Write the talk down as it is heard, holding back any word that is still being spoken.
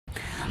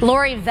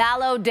Lori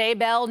Vallow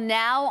Daybell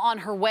now on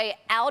her way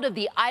out of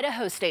the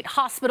Idaho State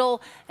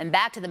Hospital and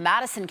back to the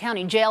Madison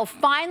County Jail,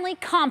 finally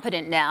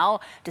competent now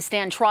to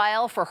stand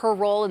trial for her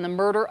role in the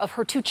murder of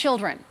her two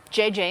children,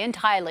 JJ and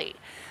Tylee.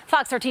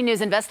 Fox 13 News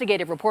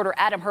investigative reporter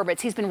Adam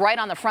Hurwitz, he's been right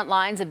on the front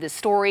lines of this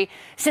story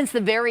since the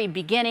very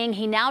beginning.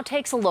 He now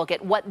takes a look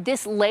at what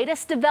this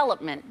latest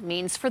development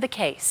means for the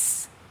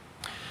case.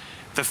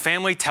 The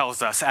family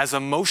tells us, as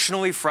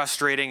emotionally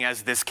frustrating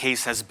as this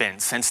case has been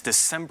since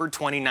December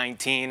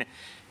 2019,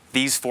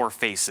 these four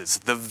faces,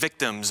 the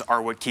victims,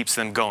 are what keeps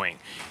them going.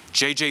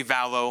 JJ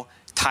Vallow,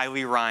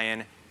 Tylee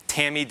Ryan,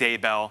 Tammy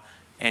Daybell,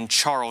 and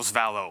Charles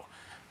Vallow.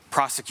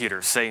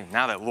 Prosecutors say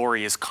now that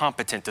Lori is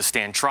competent to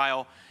stand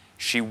trial,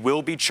 she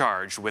will be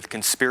charged with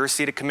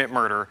conspiracy to commit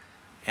murder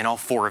in all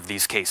four of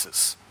these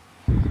cases.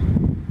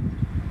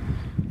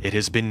 It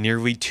has been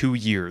nearly 2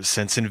 years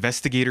since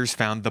investigators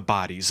found the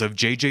bodies of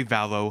JJ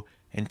Vallow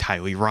and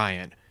Tylee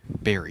Ryan,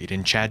 buried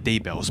in Chad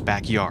Daybell's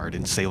backyard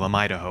in Salem,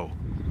 Idaho.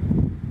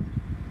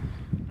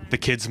 The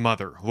kid's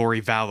mother,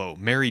 Lori Vallow,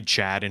 married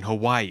Chad in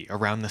Hawaii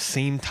around the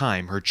same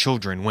time her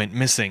children went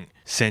missing.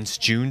 Since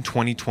June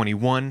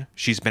 2021,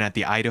 she's been at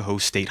the Idaho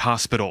State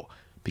Hospital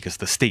because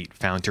the state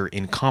found her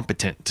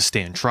incompetent to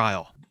stand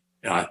trial.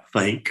 I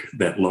think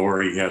that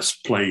Lori has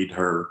played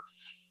her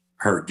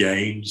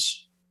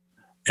games,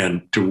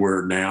 and to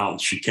where now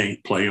she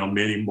can't play them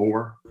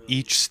anymore.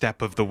 Each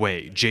step of the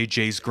way,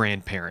 JJ's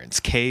grandparents,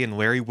 Kay and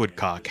Larry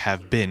Woodcock,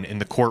 have been in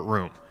the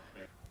courtroom.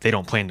 They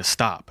don't plan to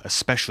stop,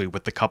 especially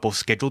with the couple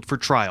scheduled for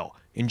trial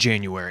in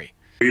January.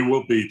 We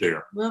will be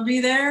there. We'll be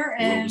there,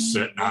 and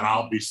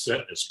I'll be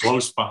sitting as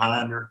close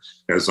behind her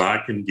as I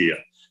can get,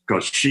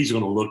 because she's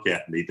going to look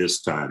at me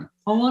this time.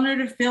 I want her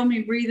to feel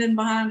me breathing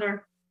behind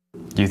her.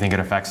 Do you think it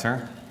affects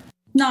her?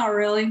 Not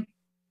really.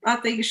 I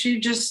think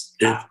she just...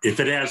 If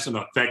it hasn't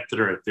affected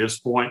her at this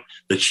point,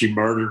 that she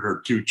murdered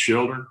her two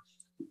children,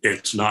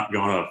 it's not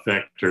going to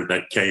affect her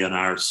that Kay and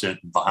I are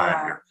sitting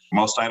behind her.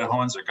 Most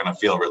Idahoans are going to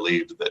feel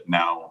relieved that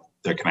now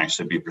there can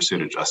actually be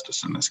pursuit of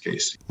justice in this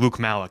case. Luke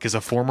Malik is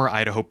a former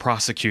Idaho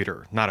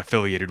prosecutor, not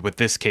affiliated with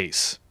this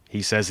case.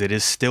 He says it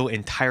is still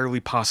entirely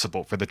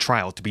possible for the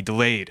trial to be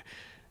delayed,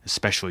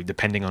 especially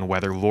depending on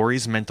whether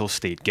Lori's mental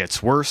state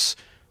gets worse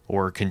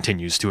or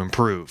continues to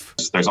improve.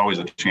 There's always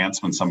a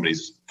chance when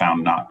somebody's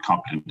found not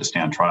competent to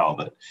stand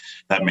trial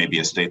that may be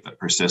a state that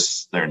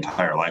persists their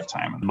entire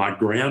lifetime. My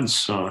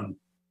grandson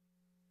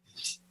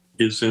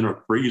is in a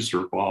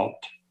freezer vault,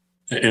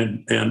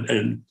 and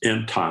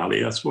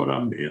Tylee, that's what I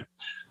meant.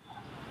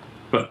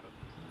 But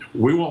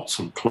we want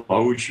some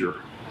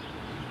closure.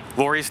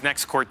 Lori's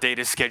next court date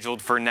is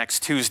scheduled for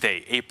next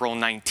Tuesday, April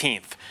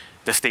 19th.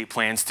 The state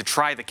plans to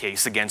try the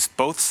case against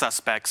both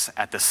suspects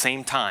at the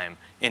same time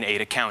in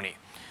Ada County.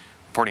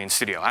 Reporting in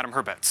studio, Adam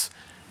Hurwitz,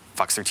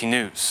 Fox 13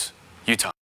 News, Utah.